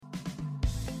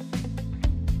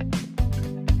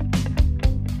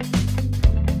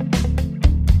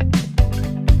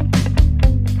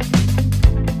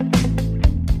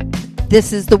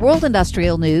This is the World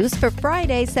Industrial News for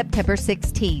Friday, September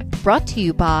 16th, brought to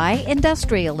you by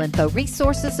Industrial Info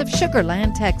Resources of Sugar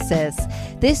Land, Texas.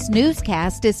 This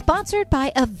newscast is sponsored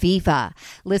by Aviva.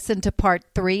 Listen to part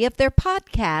 3 of their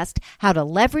podcast, How to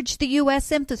Leverage the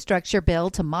U.S. Infrastructure Bill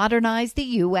to Modernize the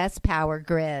U.S. Power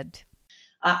Grid.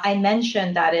 I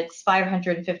mentioned that it's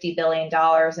 $550 billion,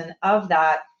 and of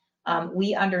that,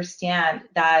 we understand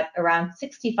that around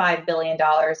 $65 billion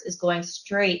is going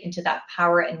straight into that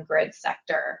power and grid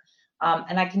sector.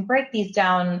 And I can break these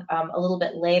down a little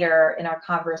bit later in our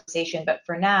conversation, but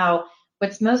for now,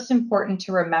 what's most important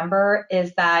to remember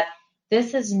is that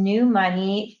this is new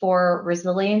money for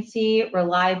resiliency,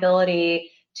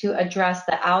 reliability, to address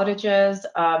the outages,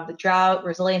 the drought,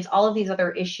 resilience, all of these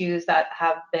other issues that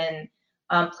have been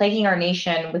plaguing our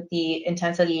nation with the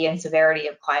intensity and severity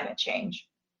of climate change.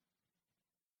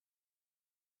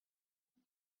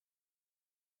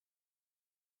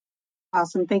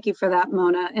 Awesome. Thank you for that,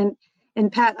 Mona.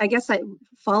 And Pat, I guess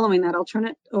following that, I'll turn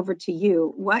it over to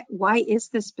you. Why is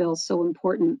this bill so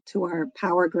important to our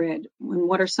power grid? And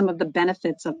what are some of the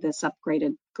benefits of this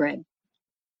upgraded grid?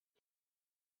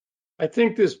 I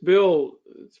think this bill's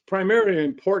primary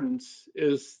importance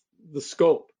is the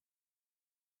scope.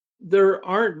 There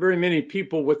aren't very many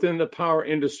people within the power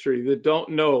industry that don't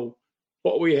know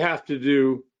what we have to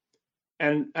do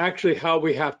and actually how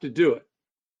we have to do it.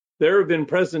 There have been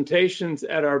presentations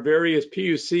at our various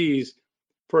PUCs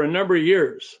for a number of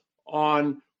years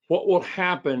on what will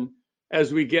happen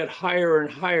as we get higher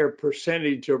and higher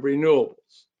percentage of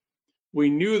renewables.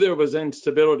 We knew there was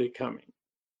instability coming.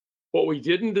 What we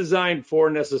didn't design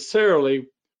for necessarily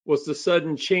was the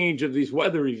sudden change of these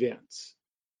weather events.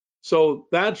 So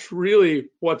that's really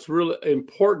what's really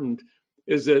important,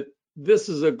 is that this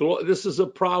is a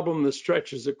problem that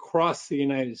stretches across the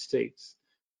United States.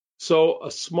 So a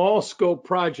small scope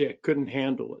project couldn't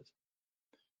handle it.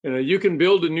 You know, you can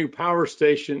build a new power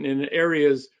station in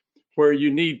areas where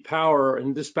you need power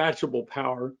and dispatchable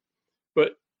power,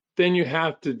 but then you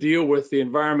have to deal with the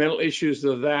environmental issues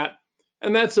of that.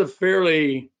 And that's a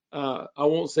fairly, I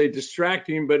won't say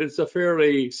distracting, but it's a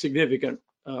fairly significant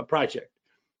project.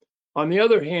 On the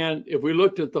other hand, if we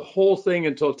looked at the whole thing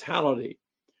in totality,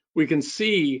 we can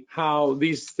see how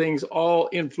these things all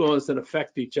influence and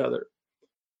affect each other.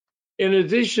 In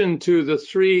addition to the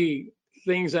 3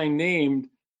 things I named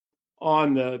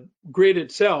on the grid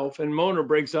itself, and Mona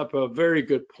brings up a very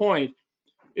good point,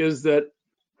 is that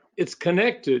it's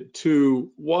connected to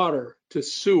water, to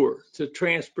sewer, to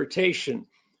transportation.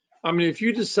 I mean, if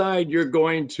you decide you're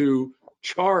going to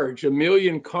charge 1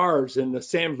 million cars in the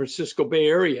San Francisco Bay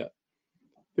Area,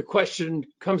 the question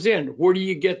comes in: where do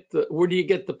you get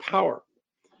the power,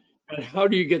 and how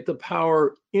do you get the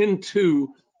power into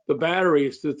the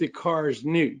batteries that the cars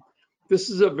need? This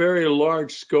is a very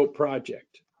large scope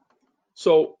project.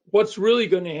 So what's really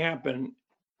going to happen,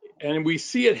 and we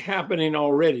see it happening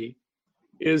already,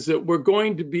 is that we're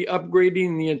going to be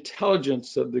upgrading the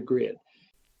intelligence of the grid.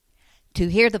 To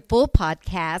hear the full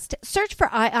podcast, search for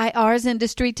IIR's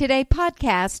Industry Today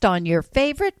podcast on your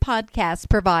favorite podcast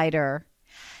provider.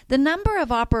 The number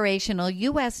of operational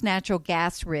U.S. natural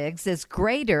gas rigs is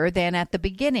greater than at the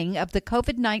beginning of the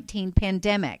COVID-19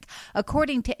 pandemic,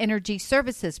 according to energy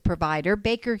services provider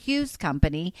Baker Hughes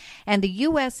Company, and the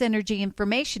U.S. Energy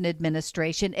Information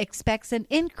Administration expects an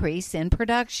increase in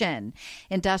production.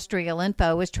 Industrial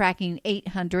Info is tracking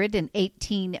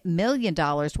 $818 million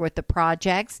worth of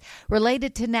projects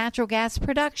related to natural gas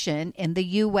production in the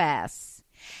U.S.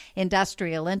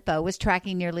 Industrial Info is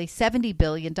tracking nearly $70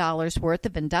 billion worth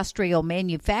of industrial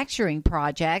manufacturing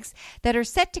projects that are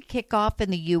set to kick off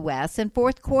in the U.S. in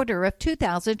fourth quarter of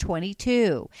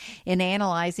 2022. In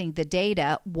analyzing the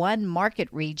data, one market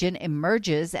region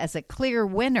emerges as a clear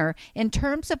winner in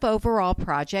terms of overall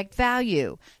project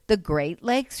value: the Great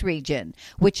Lakes region,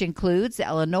 which includes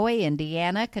Illinois,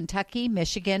 Indiana, Kentucky,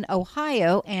 Michigan,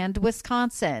 Ohio, and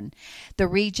Wisconsin. The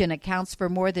region accounts for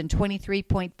more than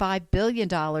 $23.5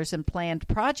 billion in planned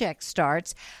project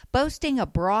starts, boasting a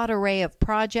broad array of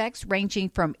projects ranging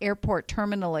from airport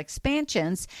terminal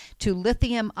expansions to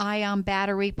lithium-ion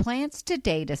battery plants to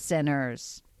data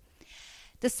centers.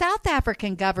 The South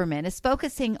African government is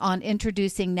focusing on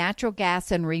introducing natural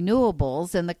gas and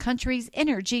renewables in the country's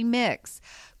energy mix.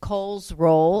 Coal's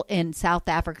role in South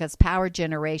Africa's power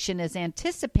generation is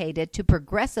anticipated to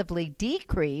progressively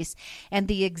decrease, and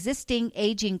the existing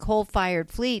aging coal-fired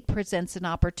fleet presents an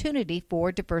opportunity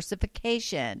for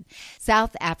diversification.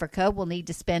 South Africa will need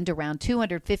to spend around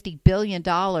 $250 billion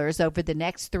over the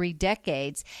next 3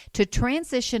 decades to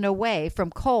transition away from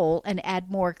coal and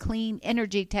add more clean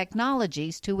energy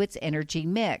technologies to its energy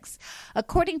mix,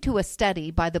 according to a study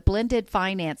by the Blended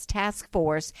Finance Task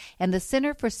Force and the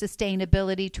Center for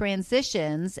Sustainability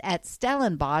Transitions at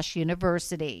Stellenbosch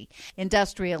University.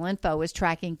 Industrial Info is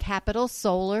tracking capital,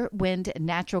 solar, wind, and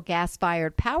natural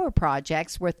gas-fired power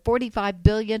projects worth $45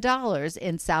 billion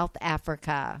in South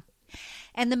Africa.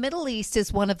 And the Middle East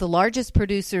is one of the largest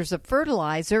producers of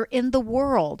fertilizer in the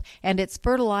world, and its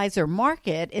fertilizer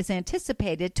market is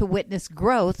anticipated to witness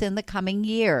growth in the coming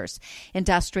years.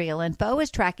 Industrial Info is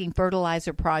tracking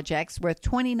fertilizer projects worth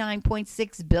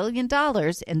 $29.6 billion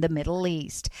in the Middle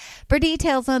East. For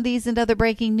details on these and other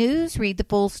breaking news, read the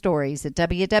full stories at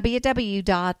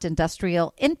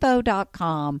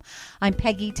www.industrialinfo.com. I'm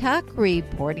Peggy Tuck,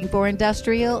 reporting for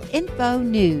Industrial Info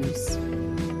News.